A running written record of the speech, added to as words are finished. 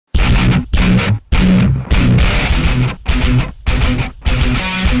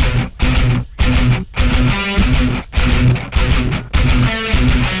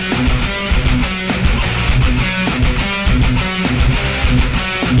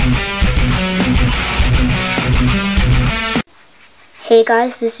Hey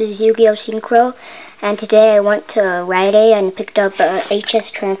guys, this is YuGiOhSynchro, and today I went to Rite Aid and picked up a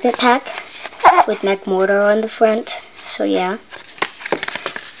HS Triumphant pack with McMortar on the front. So yeah,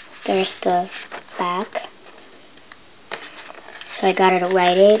 there's the back. So I got it at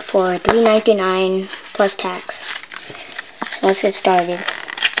Rite Aid for $3.99 plus tax. So let's get started.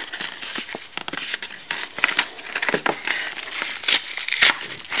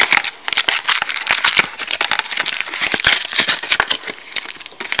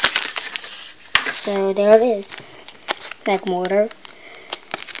 So there it is, McMortar.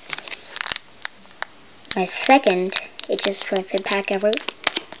 My second HS Triumphant pack ever.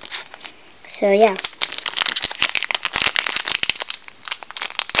 So yeah.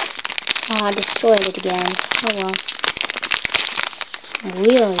 Oh, I destroyed it again. Oh well.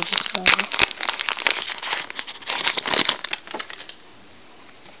 Really destroyed it.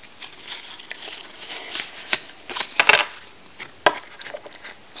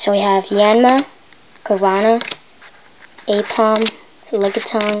 So we have Yanma, Corona, Apom,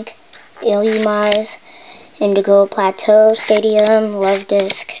 Ligatong, Illumise, Indigo Plateau, Stadium, Love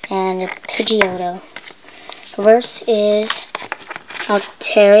Disc, and Pidgeotto. Reverse is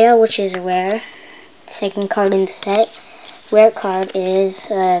Altaria, which is rare. Second card in the set. Rare card is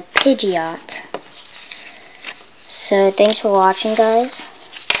Pidgeot. So thanks for watching, guys.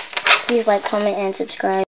 Please like, comment, and subscribe.